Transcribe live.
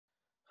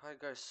Hi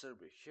guys,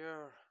 Serbi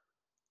here,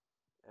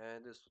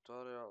 and this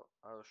tutorial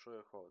I will show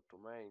you how to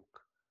make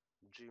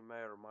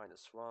Gmail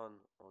 -1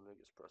 on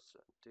Windows Pro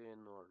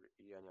 17 or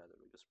any other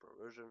Windows Pro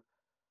version.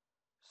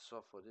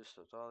 So for this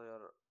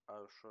tutorial,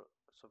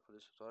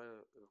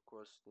 you of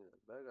course need a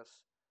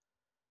Vegas,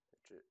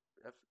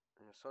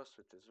 source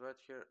which is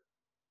right here,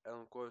 and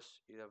of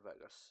course a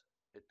Vegas.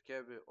 It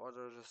can be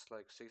orders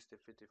like 60,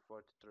 50,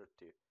 40,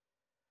 30,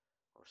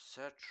 or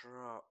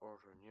etc. or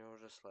new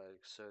just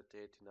like 30,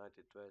 80,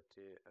 90,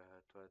 20,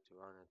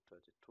 21 and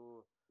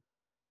 22.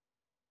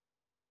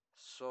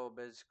 So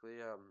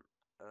basically,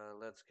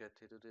 let's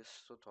get into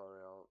this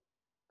tutorial.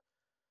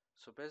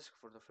 So basically,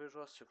 for the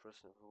visuals, you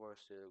first of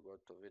course you go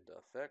to video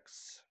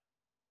effects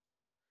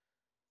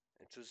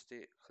and choose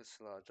the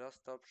Hustle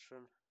Adjust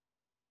option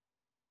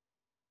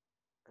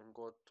and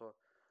go to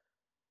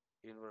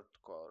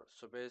invert color.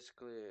 So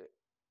basically,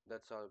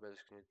 that's all you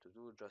basically need to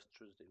do. Just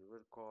choose the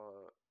invert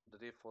color, the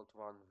default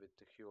one with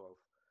the hue of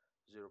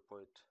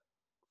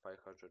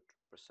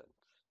 0.500%.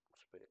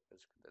 So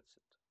basically, that's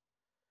it.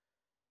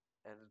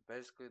 And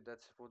basically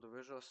that's it for the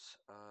visuals.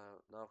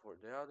 Now for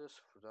the audios.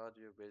 For the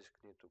audio, you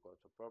basically need to go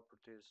to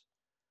properties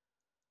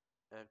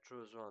and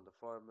choose one of the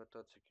following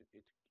methods. It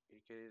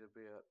can either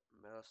be a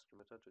master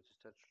method with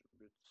its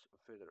attributes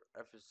of either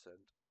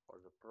efficient or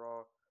the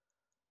pro,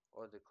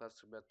 or the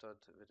classic method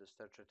with the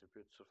stat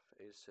attributes of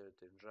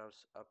A13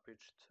 drums,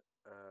 up-pitched,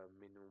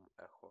 minimum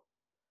echo.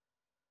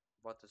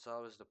 But as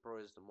always, the pro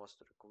is the most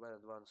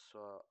recommended one,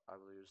 so I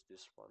will use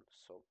this one.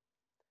 So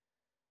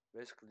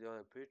basically the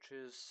only pitch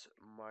is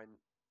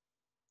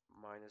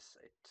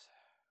 -8.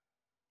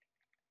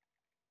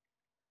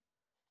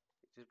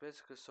 It is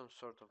basically some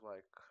sort of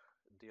like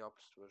the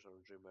opposite version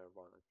of Gmail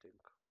 1, I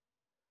think.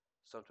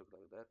 Something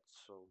like that,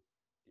 so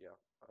yeah.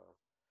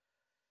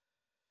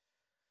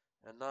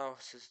 And now,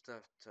 since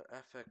that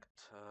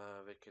effect,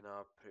 we can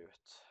now preview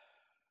it.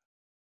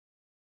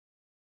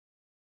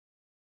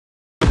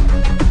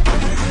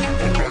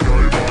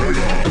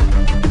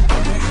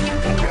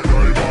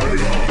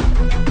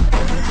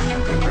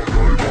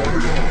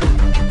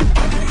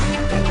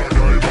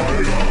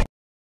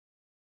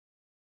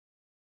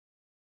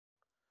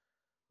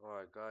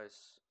 Alright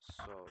guys,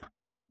 so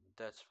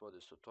that's for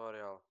this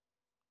tutorial.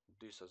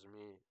 This is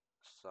me,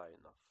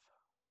 sign off.